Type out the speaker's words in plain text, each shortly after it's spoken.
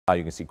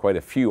You can see quite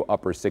a few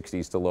upper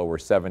 60s to lower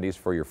 70s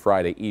for your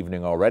Friday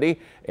evening already,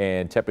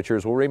 and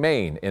temperatures will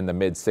remain in the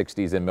mid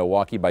 60s in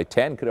Milwaukee by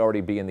 10, could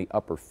already be in the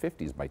upper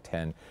 50s by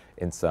 10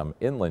 in some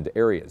inland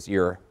areas.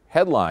 Your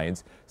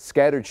headlines: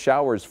 scattered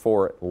showers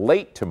for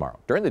late tomorrow.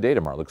 During the day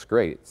tomorrow looks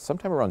great.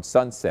 Sometime around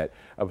sunset,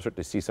 I will start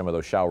to see some of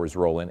those showers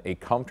roll in. A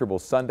comfortable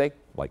Sunday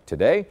like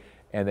today,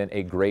 and then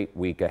a great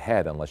week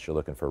ahead unless you're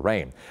looking for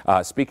rain.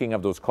 Speaking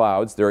of those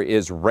clouds, there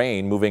is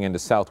rain moving into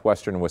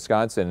southwestern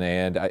Wisconsin,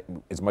 and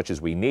as much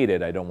as we need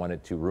it, I don't want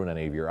it to ruin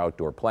any of your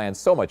outdoor plans.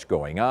 So much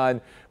going on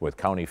with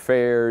county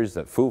fairs,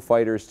 the Foo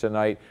Fighters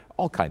tonight,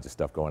 all kinds of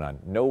stuff going on.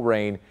 No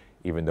rain,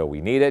 even though we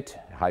need it.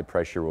 High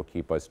pressure will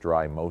keep us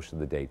dry most of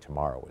the day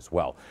tomorrow as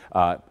well.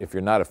 If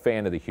you're not a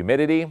fan of the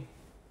humidity,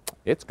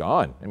 it's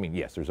gone. I mean,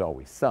 yes, there's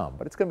always some,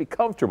 but it's going to be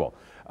comfortable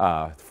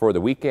for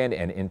the weekend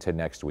and into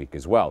next week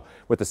as well.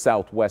 With the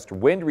southwest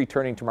wind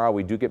returning tomorrow,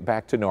 we do get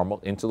back to normal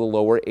into the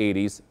lower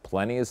 80s.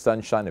 Plenty of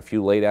sunshine, a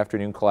few late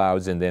afternoon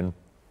clouds, and then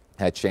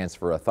a chance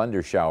for a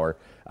thunder shower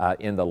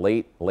in the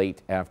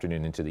late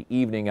afternoon into the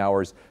evening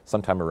hours,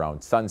 sometime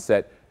around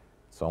sunset.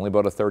 It's only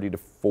about a 30 to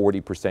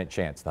 40%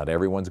 chance. Not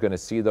everyone's going to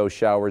see those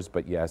showers,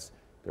 but yes,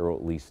 there will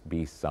at least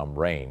be some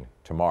rain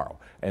tomorrow.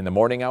 In the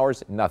morning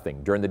hours,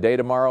 nothing. During the day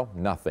tomorrow,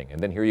 nothing. And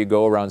then here you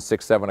go around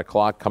 6, 7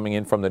 o'clock coming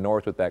in from the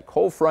north with that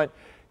cold front.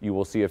 You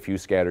will see a few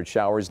scattered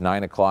showers.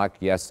 9 o'clock,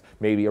 yes,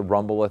 maybe a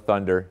rumble of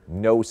thunder.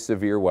 No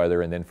severe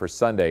weather. And then for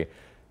Sunday,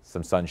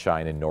 some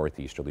sunshine and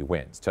northeasterly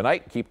winds.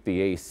 Tonight, keep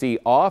the AC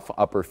off,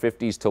 upper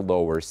 50s to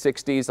lower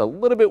 60s. A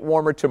little bit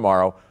warmer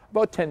tomorrow,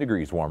 about 10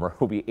 degrees warmer.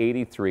 Will be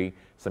 83.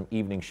 Some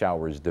evening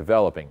showers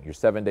developing. Your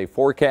 7-day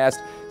forecast: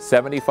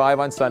 75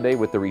 on Sunday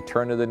with the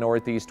return of the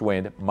northeast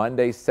wind.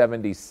 Monday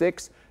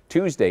 76,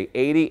 Tuesday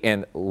 80,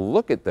 and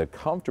look at the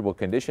comfortable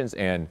conditions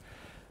and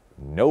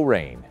no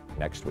rain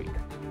next week.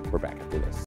 We're back after this.